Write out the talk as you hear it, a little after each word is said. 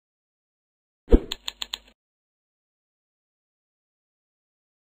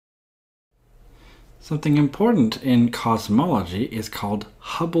Something important in cosmology is called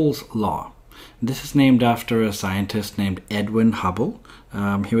Hubble's Law. This is named after a scientist named Edwin Hubble.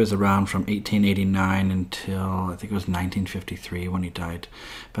 He was around from 1889 until I think it was 1953 when he died.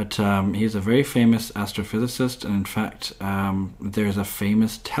 But he's a very famous astrophysicist, and in fact there's a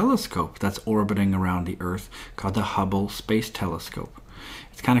famous telescope that's orbiting around the Earth called the Hubble Space Telescope.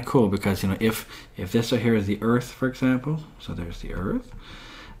 It's kind of cool because, you know, if this right here is the Earth, for example, so there's the Earth.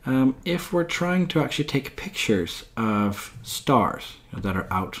 If we're trying to actually take pictures of stars that are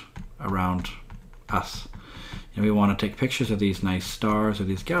out around us, and we want to take pictures of these nice stars or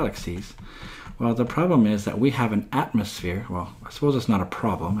these galaxies, well, the problem is that we have an atmosphere. Well, I suppose it's not a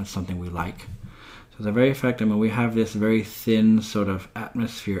problem, it's something we like. So the very fact, I mean, we have this very thin sort of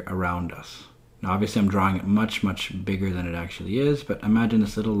atmosphere around us. Now obviously I'm drawing it much, much bigger than it actually is, but imagine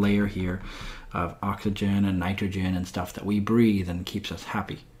this little layer here of oxygen and nitrogen and stuff that we breathe and keeps us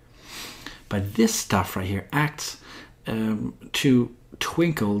happy. But this stuff right here acts to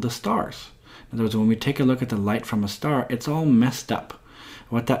twinkle the stars. In other words, when we take a look at the light from a star, it's all messed up.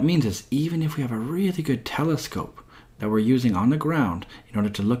 What that means is even if we have a really good telescope that we're using on the ground in order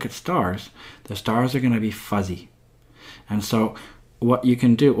to look at stars, the stars are going to be fuzzy. And so what you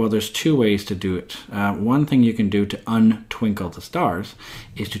can do, well, there's two ways to do it. One thing you can do to untwinkle the stars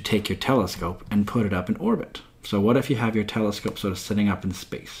is to take your telescope and put it up in orbit. So what if you have your telescope sort of sitting up in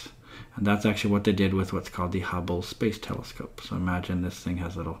space? And that's actually what they did with what's called the Hubble Space Telescope. So imagine this thing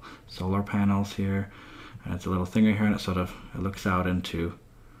has little solar panels here, and it's a little thing right here, and it looks out into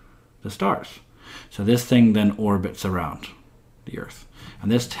the stars. So this thing then orbits around the Earth. And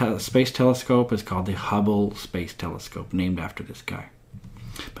this space telescope is called the Hubble Space Telescope, named after this guy.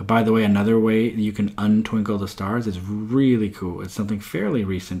 But by the way, another way you can untwinkle the stars is really cool. It's something fairly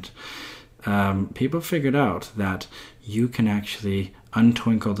recent. People figured out that you can actually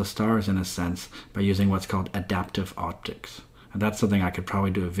untwinkle the stars in a sense by using what's called adaptive optics. And that's something I could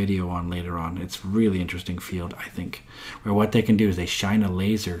probably do a video on later on. It's a really interesting field, I think, where what they can do is they shine a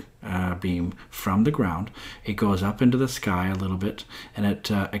laser beam from the ground. It goes up into the sky a little bit, and it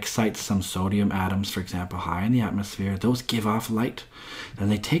excites some sodium atoms, for example, high in the atmosphere. Those give off light. Then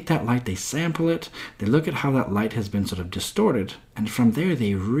they take that light, they sample it, they look at how that light has been sort of distorted, and from there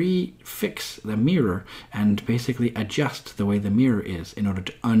they refix the mirror and basically adjust the way the mirror is in order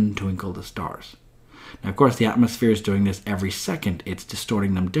to untwinkle the stars. Now, of course, the atmosphere is doing this every second. It's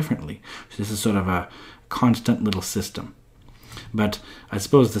distorting them differently. So this is sort of a constant little system. But I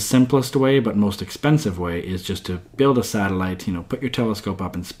suppose the simplest way, but most expensive way, is just to build a satellite, you know, put your telescope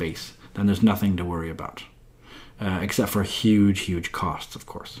up in space. Then there's nothing to worry about, except for huge, huge costs, of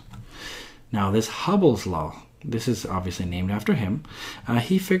course. Now, this Hubble's Law, this is obviously named after him.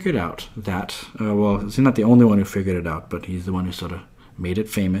 He figured out that, well, he's not the only one who figured it out, but he's the one who sort of made it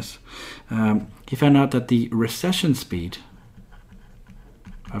famous. He found out that the recession speed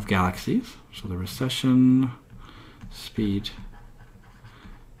of galaxies, so the recession speed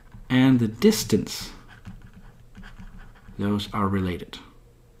and the distance, those are related.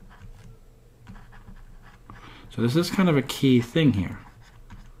 So this is kind of a key thing here.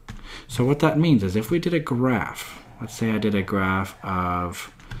 So what that means is if we did a graph, let's say I did a graph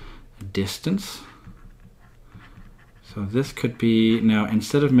of distance. So this could be, now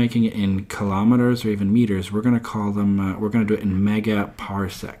instead of making it in kilometers or even meters, we're going to call them, we're going to do it in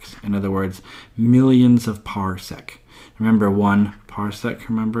megaparsecs. In other words, millions of parsec. Remember, 1 parsec,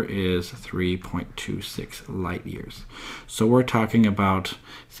 remember, is 3.26 light years. So we're talking about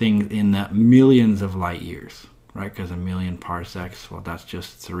things in the millions of light years, right? Because a million parsecs, well, that's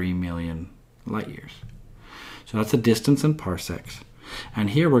just 3 million light years. So that's the distance in parsecs.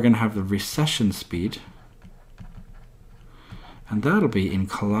 And here we're going to have the recession speed, and that'll be in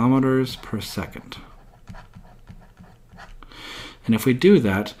kilometers per second. And if we do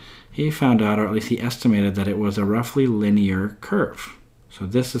that, he found out, or at least he estimated, that it was a roughly linear curve. So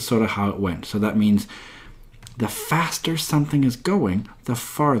this is sort of how it went. So that means the faster something is going, the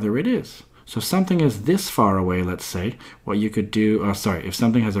farther it is. So if something is this far away, let's say, what you could do, if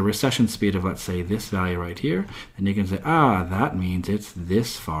something has a recession speed of, let's say, this value right here, then you can say, that means it's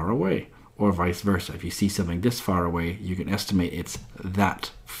this far away. Or vice versa. If you see something this far away, you can estimate it's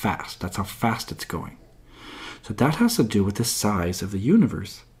that fast. That's how fast it's going. So that has to do with the size of the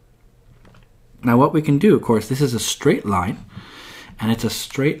universe. Now what we can do, of course, this is a straight line, and it's a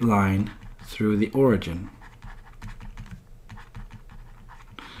straight line through the origin.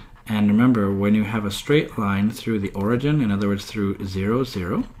 And remember, when you have a straight line through the origin, in other words, through 0,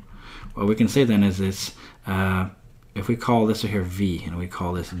 0, what we can say then is this, if we call this here V, and we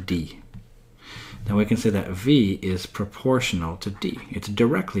call this D, then we can say that V is proportional to D. It's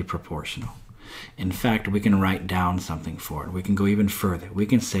directly proportional. In fact, we can write down something for it. We can go even further. We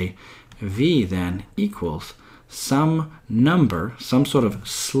can say v then equals some number, some sort of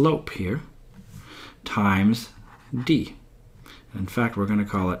slope here, times d. In fact, we're going to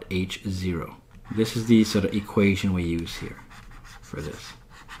call it h0. This is the sort of equation we use here for this.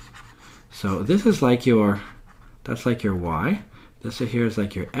 So this is like your, that's like your y. This right here is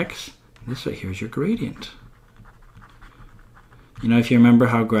like your x. This right here is your gradient. You know, if you remember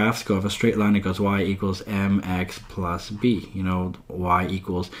how graphs go, of a straight line, it goes y equals mx plus b. You know, y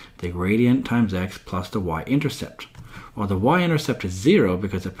equals the gradient times x plus the y-intercept. Or the y-intercept is 0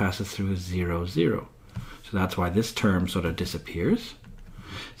 because it passes through 0, 0. So that's why this term sort of disappears.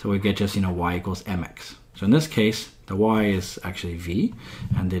 So we get just, you know, y equals mx. So in this case, the y is actually v,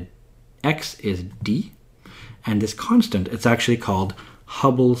 and the x is d. And this constant, it's actually called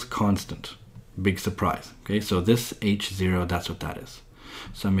Hubbles Constant. Big surprise. Okay, so this h0, that's what that is.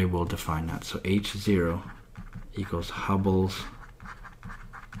 So maybe we'll define that. So h0 equals Hubbles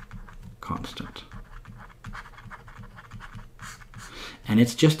Constant. And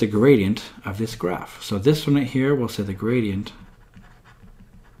it's just the gradient of this graph. So this one right here, we'll say the gradient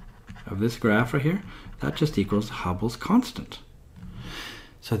of this graph right here, that just equals Hubbles Constant.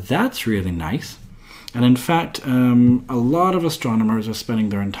 So that's really nice. And in fact, a lot of astronomers are spending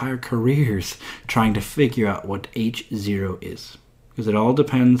their entire careers trying to figure out what h0 is. Because it all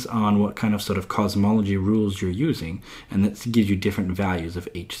depends on what kind of sort of cosmology rules you're using, and that gives you different values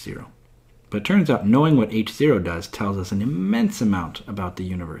of h0. But it turns out knowing what h0 does tells us an immense amount about the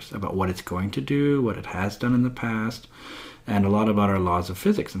universe, about what it's going to do, what it has done in the past, and a lot about our laws of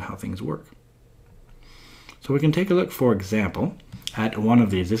physics and how things work. So we can take a look, for example, at one of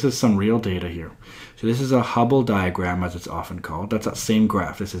these. This is some real data here. So this is a Hubble diagram, as it's often called. That's that same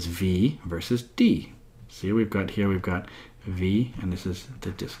graph. This is v versus d. See, we've got v, and this is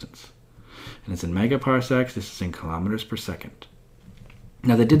the distance. And it's in megaparsecs. This is in kilometers per second.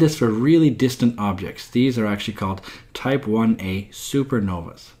 Now, they did this for really distant objects. These are actually called type 1a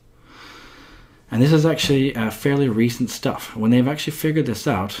supernovas. And this is actually fairly recent stuff. When they've actually figured this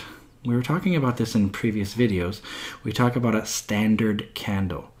out, we were talking about this in previous videos. We talk about a standard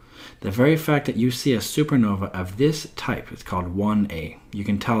candle. The very fact that you see a supernova of this type, it's called 1A. You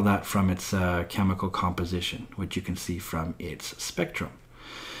can tell that from its chemical composition, which you can see from its spectrum.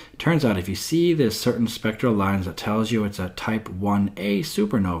 It turns out if you see this certain spectral lines that tells you it's a type 1A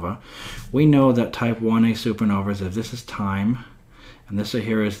supernova, we know that type 1A supernovas, if this is time, and this right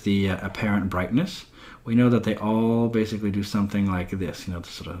here is the apparent brightness, we know that they all basically do something like this. You know, the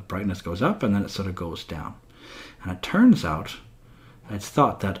sort of brightness goes up and then it sort of goes down. And it turns out, it's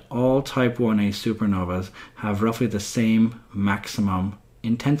thought that all type 1a supernovas have roughly the same maximum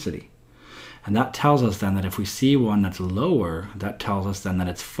intensity. And that tells us then that if we see one that's lower, that tells us then that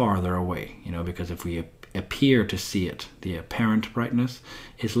it's farther away. You know, because if we appear to see it, the apparent brightness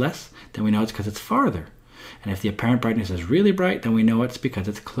is less, then we know it's because it's farther. And if the apparent brightness is really bright, then we know it's because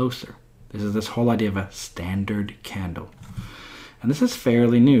it's closer. This is this whole idea of a standard candle. And this is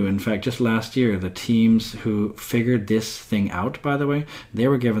fairly new. In fact, just last year, the teams who figured this thing out, by the way, they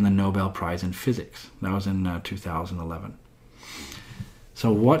were given the Nobel Prize in Physics. That was in 2011.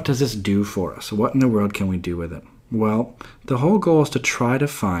 So what does this do for us? What in the world can we do with it? Well, the whole goal is to try to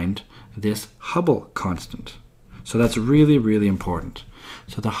find this Hubble constant. So that's really, really important.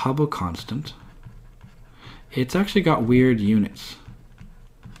 So the Hubble constant, it's actually got weird units.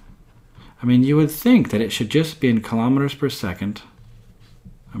 I mean, you would think that it should just be in kilometers per second.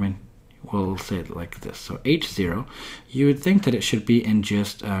 I mean, we'll say it like this. So h0, you would think that it should be in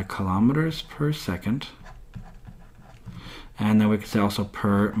just kilometers per second. And then we could say also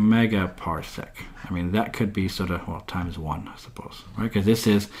per megaparsec. I mean, that could be sort of, well, times 1, I suppose, right? Because this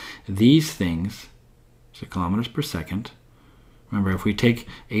is these things, so kilometers per second. Remember, if we take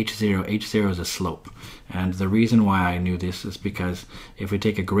h0, h0 is a slope. And the reason why I knew this is because if we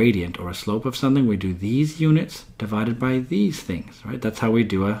take a gradient or a slope of something, we do these units divided by these things, right? That's how we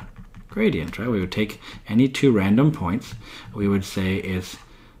do a gradient, right? We would take any two random points, we would say is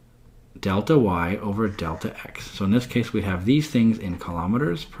delta y over delta x. So in this case, we have these things in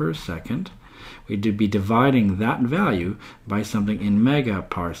kilometers per second. We'd be dividing that value by something in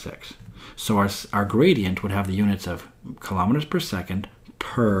megaparsecs. So our gradient would have the units of kilometers per second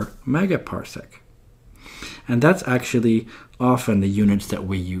per megaparsec. And that's actually often the units that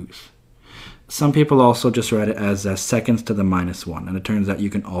we use. Some people also just write it as seconds to the -1, and it turns out you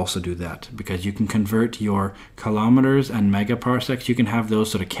can also do that because you can convert your kilometers and megaparsecs. You can have those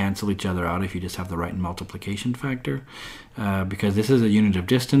sort of cancel each other out if you just have the right multiplication factor, because this is a unit of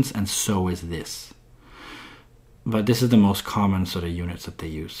distance and so is this. But this is the most common sort of units that they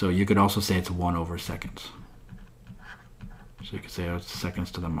use. So you could also say it's 1 over seconds. So you could say, oh, it's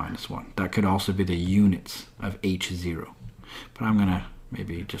seconds to the -1. That could also be the units of h0. But I'm going to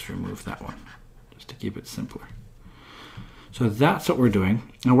maybe just remove that one, just to keep it simpler. So that's what we're doing.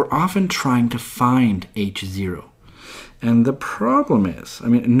 And we're often trying to find h0. And the problem is, I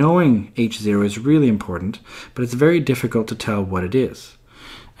mean, knowing h0 is really important, but it's very difficult to tell what it is.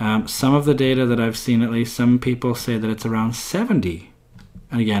 Some of the data that I've seen, at least, some people say that it's around 70.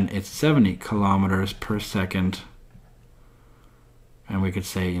 And again, it's 70 kilometers per second. And we could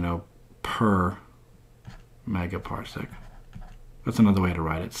say, you know, per megaparsec. That's another way to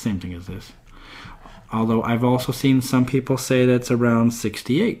write it. Same thing as this. Although I've also seen some people say that it's around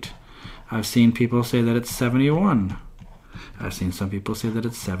 68. I've seen people say that it's 71. I've seen some people say that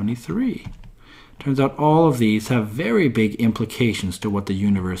it's 73. Turns out all of these have very big implications to what the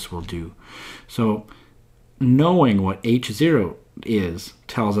universe will do. So knowing what h0 is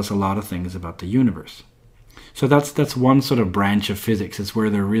tells us a lot of things about the universe. So that's one sort of branch of physics, is where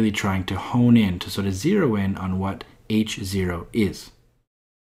they're really trying to hone in, to sort of zero in on what h0 is.